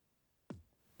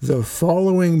The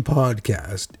following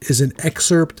podcast is an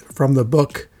excerpt from the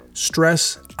book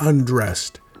Stress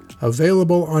Undressed,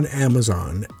 available on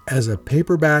Amazon as a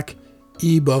paperback,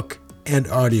 ebook, and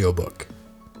audiobook.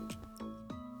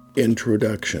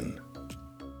 Introduction.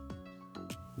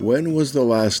 When was the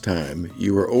last time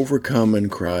you were overcome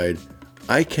and cried,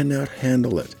 "I cannot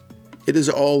handle it. It is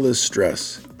all this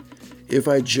stress. If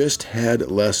I just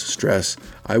had less stress,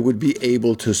 I would be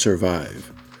able to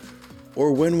survive"?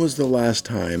 Or when was the last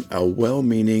time a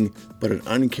well-meaning but an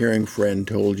uncaring friend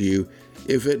told you,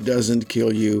 if it doesn't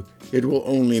kill you, it will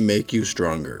only make you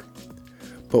stronger?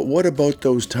 But what about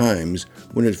those times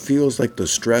when it feels like the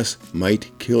stress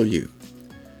might kill you?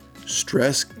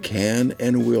 Stress can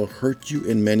and will hurt you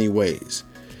in many ways.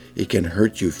 It can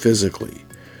hurt you physically.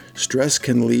 Stress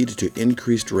can lead to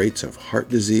increased rates of heart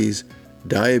disease,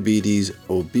 diabetes,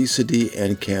 obesity,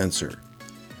 and cancer.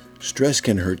 Stress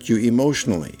can hurt you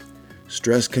emotionally.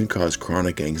 Stress can cause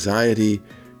chronic anxiety,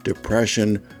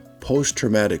 depression,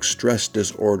 post-traumatic stress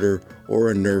disorder, or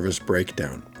a nervous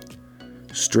breakdown.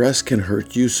 Stress can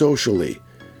hurt you socially.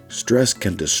 Stress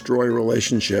can destroy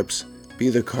relationships, be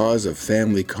the cause of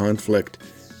family conflict,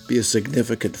 be a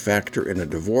significant factor in a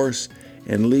divorce,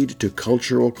 and lead to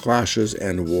cultural clashes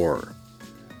and war.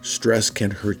 Stress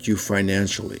can hurt you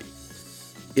financially.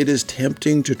 It is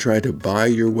tempting to try to buy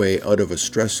your way out of a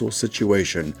stressful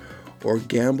situation or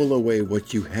gamble away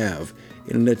what you have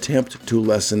in an attempt to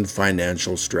lessen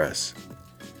financial stress.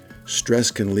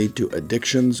 Stress can lead to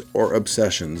addictions or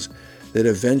obsessions that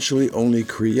eventually only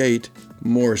create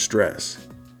more stress.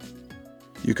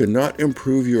 You cannot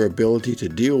improve your ability to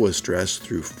deal with stress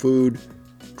through food,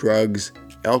 drugs,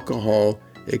 alcohol,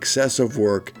 excessive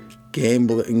work,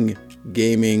 gambling,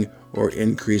 gaming, or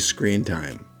increased screen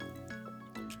time.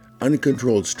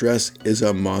 Uncontrolled stress is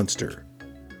a monster.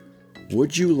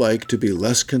 Would you like to be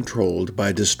less controlled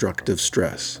by destructive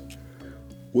stress?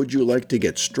 Would you like to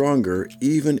get stronger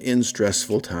even in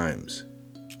stressful times?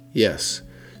 Yes,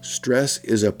 stress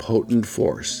is a potent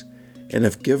force, and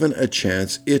if given a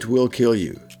chance, it will kill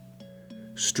you.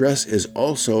 Stress is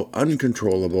also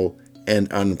uncontrollable and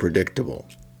unpredictable.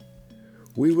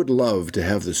 We would love to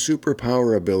have the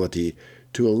superpower ability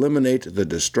to eliminate the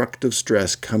destructive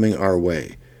stress coming our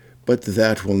way, but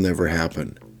that will never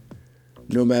happen.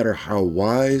 No matter how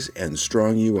wise and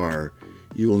strong you are,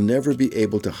 you will never be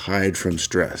able to hide from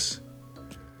stress.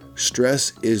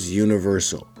 Stress is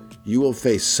universal. You will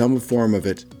face some form of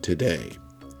it today.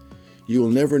 You will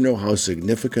never know how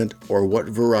significant or what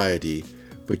variety,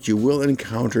 but you will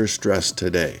encounter stress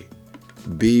today.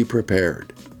 Be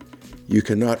prepared. You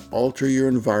cannot alter your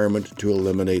environment to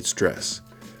eliminate stress,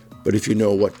 but if you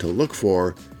know what to look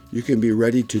for, you can be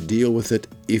ready to deal with it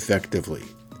effectively.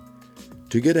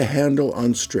 To get a handle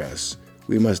on stress,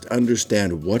 we must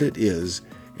understand what it is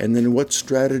and then what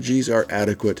strategies are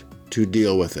adequate to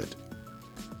deal with it.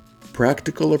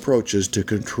 Practical approaches to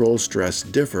control stress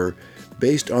differ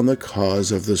based on the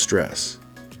cause of the stress.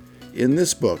 In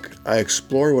this book, I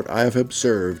explore what I have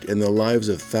observed in the lives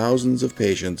of thousands of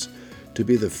patients to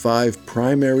be the 5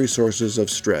 primary sources of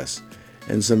stress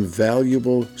and some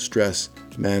valuable stress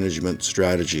management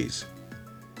strategies.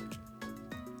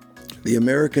 The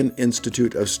American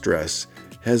Institute of Stress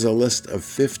has a list of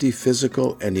 50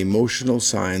 physical and emotional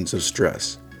signs of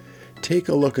stress. Take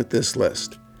a look at this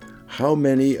list. How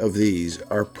many of these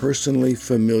are personally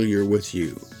familiar with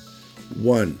you?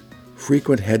 1.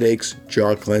 Frequent headaches,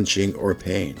 jaw clenching, or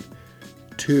pain.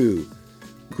 2.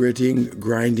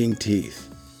 Grinding teeth.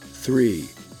 3.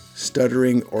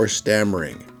 Stuttering or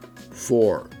stammering.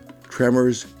 4.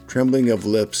 Tremors, trembling of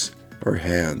lips or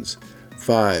hands.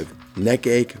 5. Neck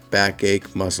ache,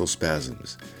 backache, muscle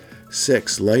spasms.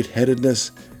 6.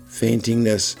 Lightheadedness,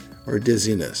 faintingness, or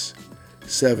dizziness.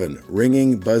 7.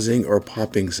 Ringing, buzzing, or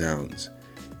popping sounds.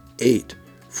 8.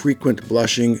 Frequent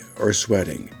blushing or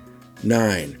sweating.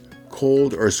 9.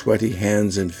 Cold or sweaty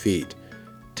hands and feet.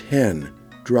 10.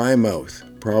 Dry mouth,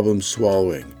 problems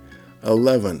swallowing.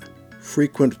 11.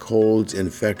 Frequent colds,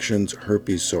 infections,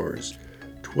 herpes sores.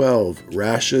 12.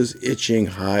 Rashes, itching,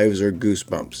 hives, or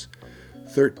goosebumps.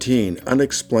 13.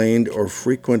 Unexplained or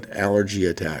frequent allergy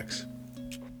attacks.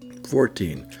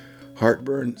 14.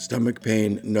 Heartburn, stomach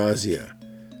pain, nausea.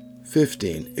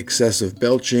 15. Excessive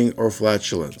belching or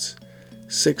flatulence.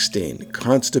 16.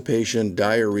 Constipation,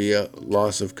 diarrhea,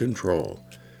 loss of control.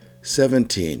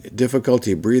 17.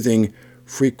 Difficulty breathing,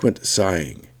 frequent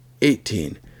sighing.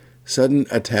 18. Sudden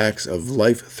attacks of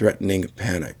life-threatening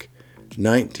panic.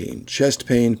 19. Chest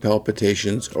pain,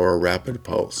 palpitations, or a rapid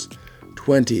pulse.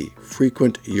 20.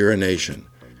 Frequent urination.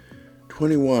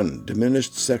 21.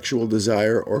 Diminished sexual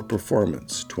desire or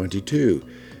performance. 22.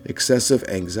 excessive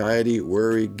anxiety,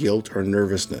 worry, guilt, or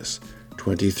nervousness.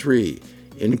 23.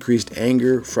 Increased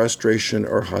anger, frustration,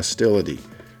 or hostility.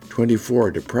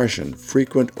 24. Depression,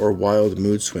 frequent or wild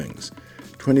mood swings.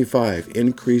 25.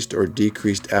 Increased or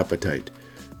decreased appetite.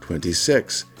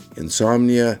 26.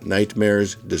 Insomnia,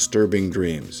 nightmares, disturbing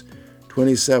dreams.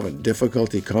 27.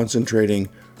 Difficulty concentrating,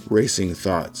 racing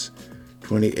thoughts.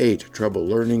 28. Trouble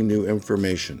learning new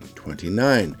information.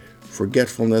 29.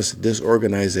 Forgetfulness,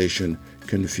 disorganization,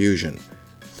 confusion.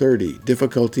 30.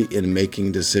 Difficulty in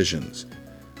making decisions.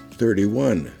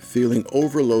 31. Feeling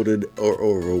overloaded or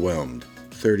overwhelmed.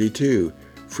 32.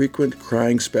 Frequent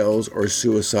crying spells or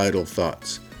suicidal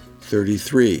thoughts.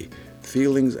 33.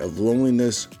 Feelings of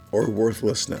loneliness or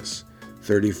worthlessness.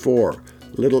 34.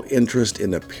 Little interest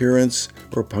in appearance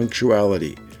or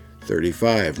punctuality.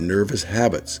 35. Nervous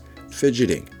habits,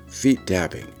 fidgeting, feet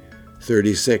tapping.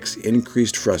 36.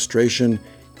 Increased frustration,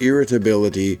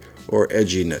 irritability, or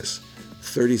edginess.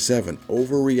 37.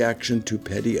 Overreaction to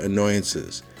petty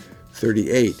annoyances.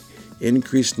 38.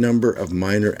 Increased number of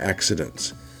minor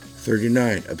accidents.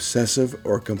 39. Obsessive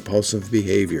or compulsive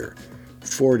behavior.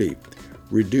 40.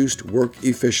 Reduced work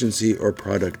efficiency or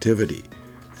productivity.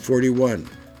 41.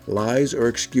 Lies or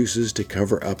excuses to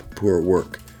cover up poor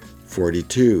work.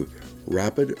 42.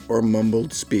 Rapid or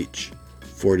mumbled speech.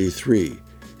 43.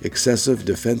 Excessive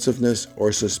defensiveness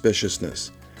or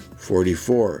suspiciousness.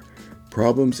 44.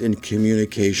 Problems in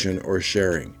communication or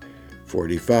sharing.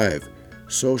 45.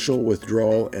 Social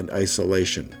withdrawal and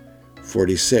isolation.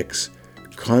 46.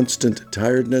 Constant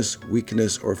tiredness,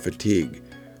 weakness, or fatigue.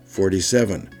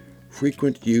 47.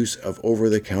 Frequent use of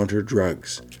over-the-counter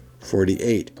drugs.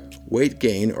 48. Weight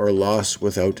gain or loss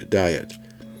without diet.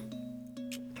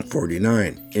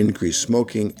 49. Increased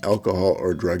smoking, alcohol,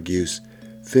 or drug use.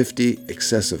 50.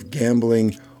 Excessive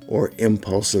gambling or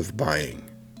impulsive buying.